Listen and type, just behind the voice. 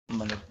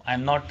I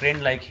am not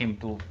trained like him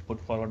to put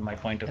forward my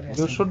point of view.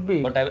 You should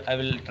be. But I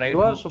will try You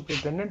to. are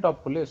superintendent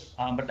of police.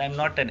 But I am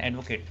not an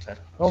advocate, sir.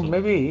 Oh, So,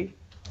 maybe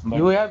but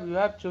you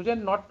have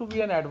chosen not to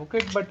be an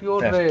advocate, but your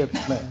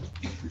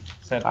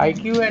sir,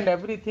 IQ and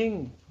everything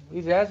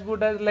is as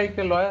good as like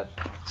a lawyer.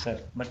 sir,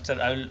 but sir,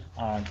 I will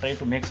try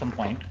to make some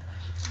point.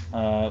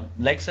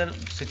 Like sir,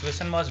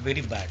 situation was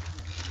very bad.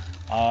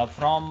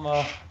 From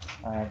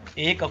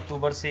 1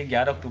 अक्टूबर से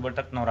 11 अक्टूबर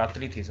तक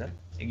नवरात्रि थी sir,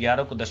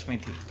 11 को दशमी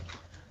थी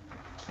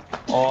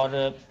और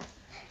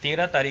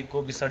 13 तारीख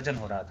को विसर्जन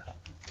हो रहा था।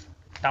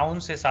 टाउन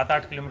से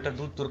 7-8 किलोमीटर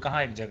दूर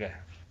तुरकहाँ एक जगह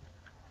है,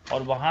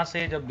 और वहाँ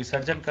से जब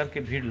विसर्जन करके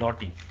भीड़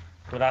लौटी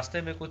तो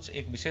रास्ते में कुछ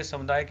एक विशेष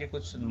समुदाय के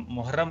कुछ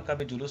मुहर्रम का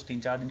भी जुलूस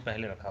 3-4 दिन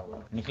पहले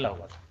निकला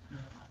हुआ था,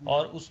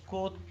 और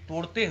उसको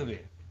तोड़ते हुए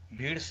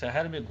भीड़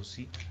शहर में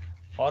घुसी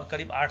और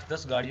करीब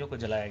 8-10 गाड़ियों को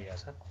जलाया गया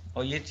सर।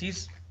 और ये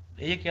चीज़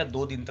 1 या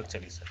 2 दिन तक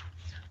चली सर।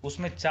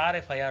 उसमें 4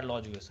 FIR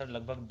लॉन्च हुए सर,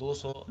 लगभग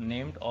 200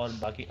 नेम्ड और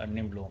बाकी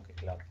अननेम्ड लोगों के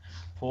खिलाफ।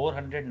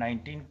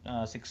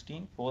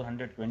 419-16,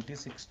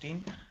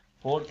 420-16,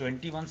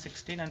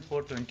 421-16 एंड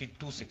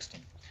 422-16।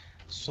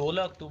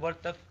 16 अक्टूबर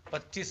तक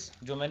 25,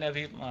 जो मैंने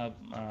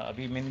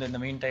अभी इन द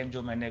मीन टाइम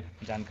जो मैंने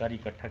जानकारी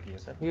इकट्ठा की है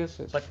सर, Yes,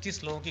 yes.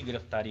 25 लोगों की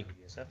गिरफ्तारी हुई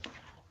है सर।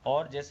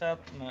 और जैसा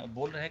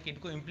बोल रहे हैं कि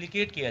इनको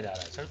इम्प्लीकेट किया जा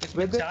रहा है सर, तो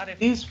इसमें 4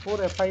 These 4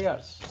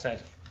 FIRs. Sir.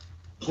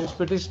 This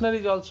petitioner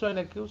is also an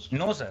accused.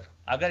 No sir,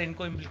 अगर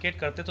इनको इम्प्लीकेट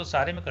करते तो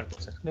सारे में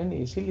करते सर। नहीं,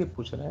 इसीलिए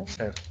पूछ रहे हैं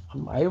sir.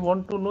 I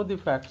want to know the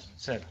facts.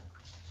 Sir.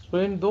 So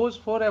in those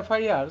 4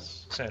 FIRs,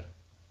 sir,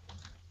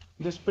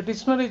 this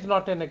petitioner is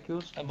not an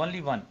accused.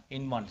 only one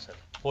in one sir,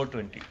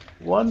 420।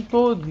 One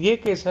तो ये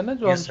केस है ना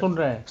जो हम Yes, sir. सुन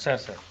रहे हैं। सर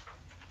सर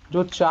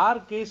जो 4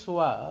 केस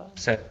हुआ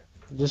सर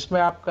जिसमें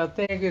आप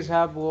कहते हैं कि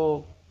साहब वो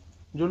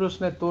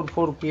जुलूस ने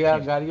तोड़फोड़ किया,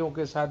 गाड़ियों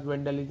के साथ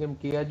वेंडलिज्म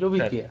किया, जो भी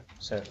सर, किया,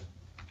 सर।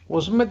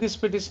 उसमें this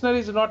petitioner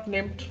is not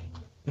named.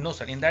 No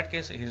sir, in that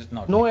case he is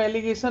not। No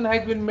allegation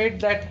has been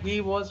made that he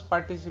was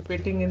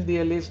participating in the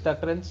alleged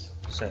occurrence,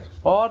 sir,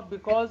 or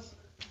because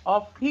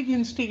of his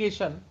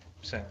instigation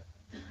sir,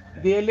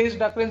 the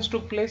alleged occurrence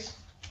took place.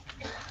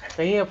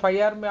 कहीं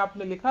FIR में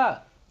आपने लिखा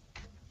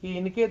कि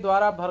इनके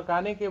द्वारा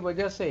भड़काने के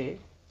वजह से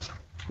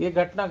ये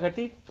घटना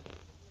घटी?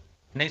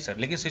 नहीं सर,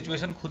 लेकिन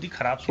सिचुएशन खुद ही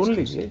खराब थी। सुन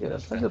लीजिए जरा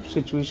सा, जब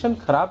सिचुएशन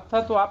खराब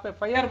था तो आप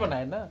FIR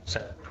बनाए ना।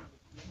 सर,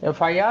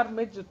 FIR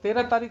में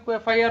 13 तारीख को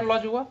FIR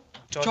लॉन्च हुआ,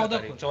 14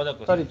 को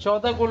सॉरी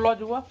 14 को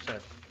लॉन्च हुआ।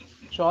 सर,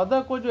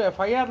 14 को जो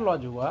FIR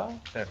लॉन्च हुआ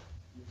सर,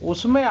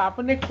 उसमें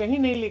आपने कहीं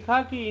नहीं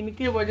लिखा कि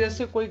इनके वजह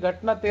से कोई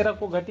घटना 13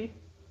 को घटी?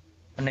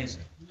 नहीं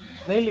सर,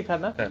 नहीं लिखा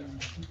ना। सर,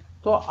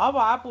 तो अब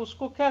आप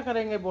उसको क्या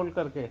करेंगे बोल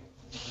करके?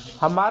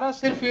 हमारा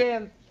सिर्फ ये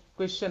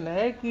क्वेश्चन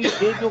है कि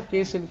ये जो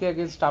केस इनके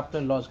अगेंस्ट आपने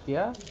लॉन्च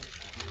किया,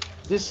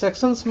 जिस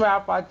सेक्शंस में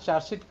आप आज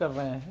चार्जशीट कर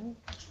रहे हैं,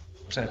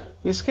 सर,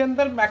 इसके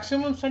अंदर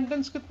मैक्सिमम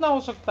सेंटेंस कितना हो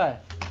सकता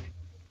है?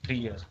 3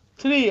 years।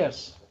 3 years.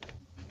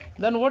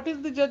 Then what is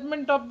the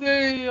judgment of the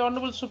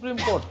Honorable Supreme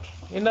Court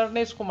in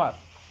Arnesh Kumar?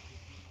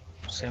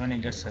 7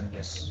 years sir,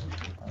 yes।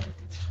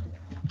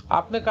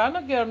 आपने कहा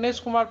ना कि अर्नेश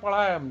कुमार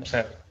पढ़ा है हमने,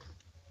 सर,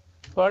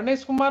 तो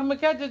अर्नेश कुमार में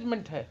क्या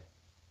जजमेंट है?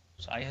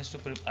 so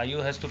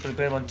IU has to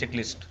prepare one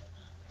checklist।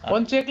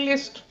 One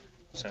checklist.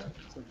 sir,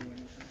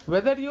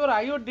 Whether your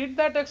IO did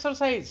that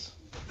exercise?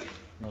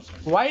 no sir,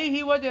 Why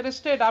he was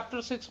arrested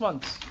after 6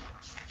 months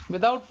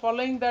without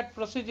following that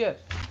procedure?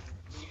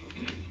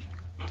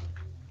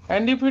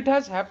 And if it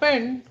has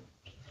happened,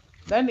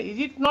 then is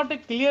it not a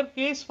clear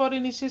case for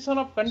initiation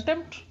of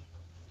contempt?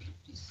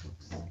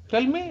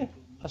 Tell me.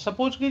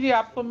 Suppose कीजिए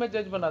आपको मैं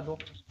जज बना दूं.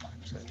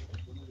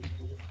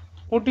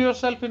 Put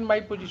yourself in my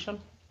position.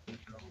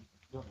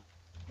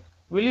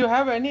 Will you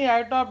have any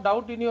iota of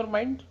doubt in your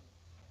mind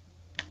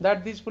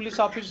that these police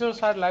officers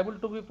are liable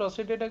to be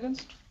proceeded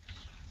against?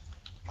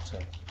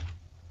 sir,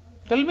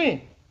 Tell me,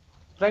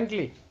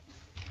 frankly.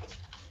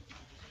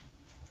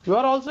 You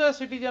are also a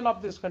citizen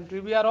of this country.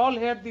 We are all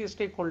here the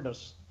stakeholders.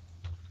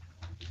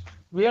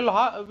 We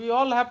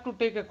all have to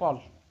take a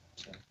call.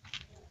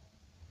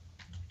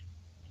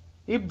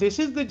 If this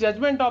is the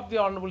judgment of the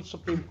Honorable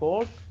Supreme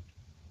Court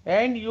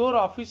and your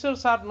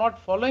officers are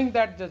not following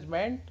that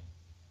judgment,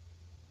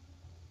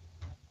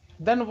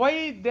 then why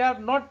they are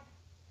not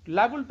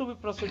liable to be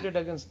proceeded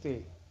against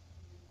the?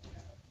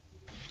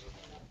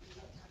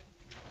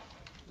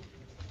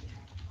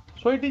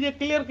 So it is a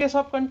clear case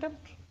of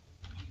contempt.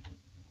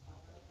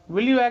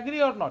 Will you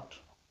agree or not?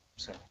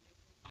 sir,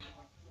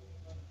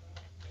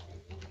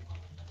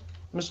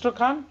 Mr.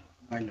 Khan?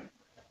 My lord.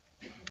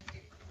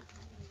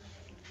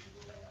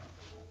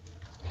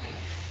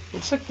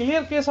 It's a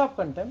clear case of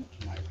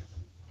contempt. My lord.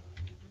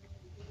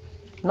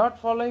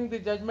 Not following the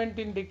judgment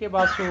in D.K.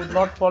 Basu,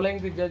 not following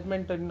the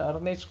judgment in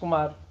Arnesh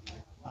Kumar.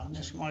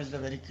 Arnesh Kumar is a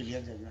very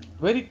clear judgment.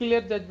 Very clear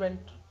judgment.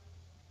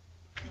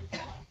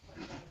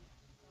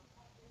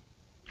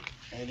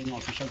 Hiring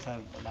officials are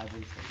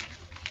liable for it.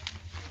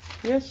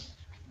 Yes.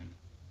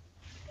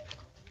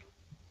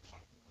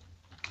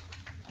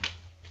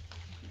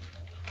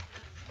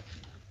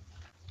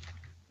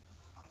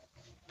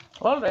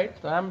 All right.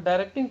 So I am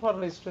directing for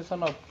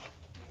registration of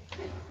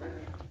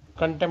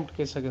contempt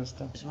case against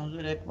them. इसमें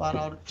फिर एक बार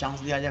और chance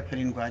दिया जाए, फिर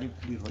inquiry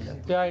पूरी हो जाए।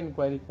 क्या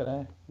इंक्वायरी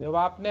कराएं? जब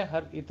आपने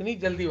हर इतनी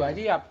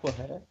जल्दीबाजी आपको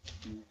है,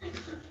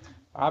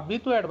 आप भी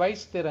तो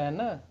एडवाइस दे रहे हैं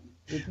ना,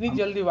 इतनी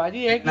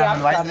जल्दीबाजी है कि आप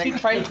चार्जशीट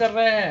फाइल कर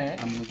रहे हैं।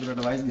 हम मुझे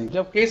एडवाइस नहीं।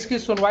 जब केस की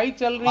सुनवाई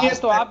चल रही है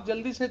तो आप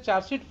जल्दी से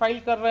चार्जशीट फाइल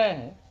कर रहे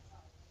हैं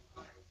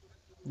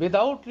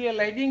विदाउट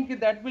रियलाइजिंग कि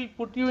that will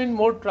put you in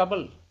more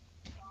trouble,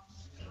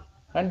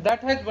 and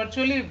that has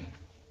virtually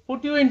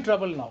put you in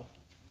trouble now.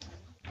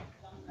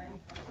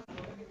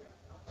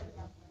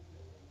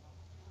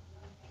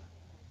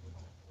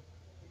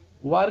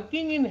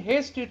 Working in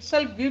haste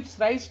itself gives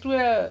rise to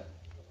a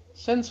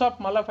sense of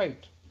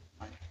malafide.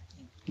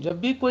 जब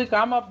भी कोई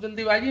काम आप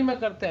जल्दीबाजी में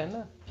करते हैं ना,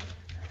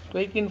 तो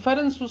एक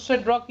इन्फरेंस उससे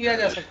ड्रॉ किया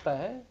जा सकता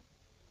है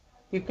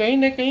कि कहीं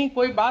न कहीं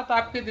कोई बात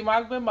आपके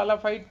दिमाग में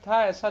मालाफाइड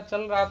था, ऐसा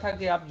चल रहा था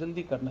कि आप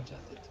जल्दी करना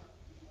चाहते थे।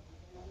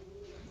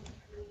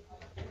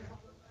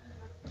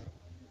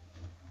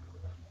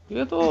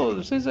 ये तो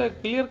this is a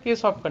clear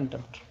case of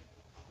contempt.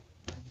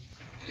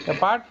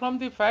 Apart from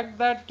the fact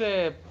that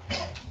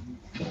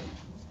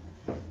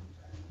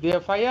the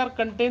FIR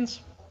contains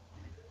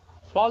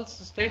false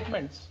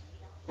statements,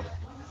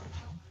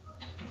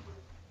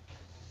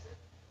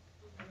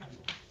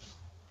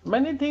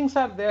 many things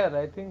are there.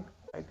 I think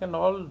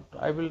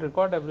I will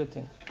record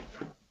everything.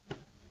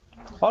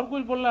 और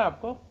कुछ बोलना है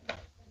आपको?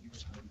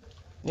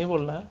 नहीं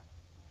बोलना है?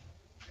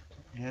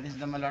 Here is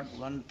the my lord,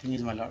 one thing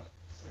is my lord,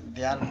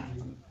 they are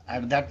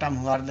at that time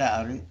who are the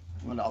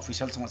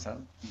officials, sir,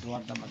 they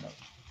are the my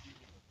lord.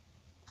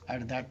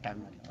 At that time,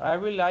 my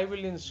lord. I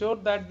will ensure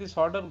that this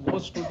order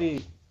goes to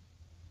the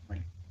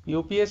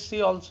UPSC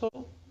also.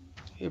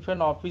 If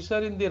an officer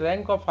in the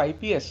rank of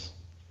IPS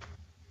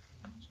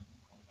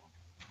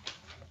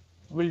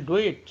will do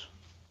it,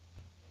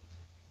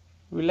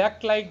 will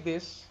act like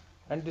this,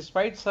 and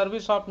despite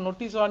service of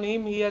notice on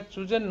him, he has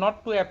chosen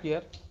not to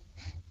appear,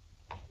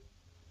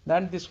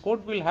 then this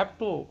court will have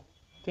to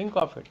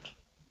think of it.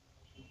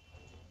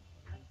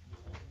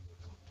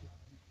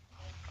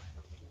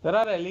 There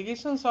are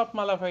allegations of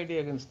malafide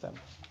against them.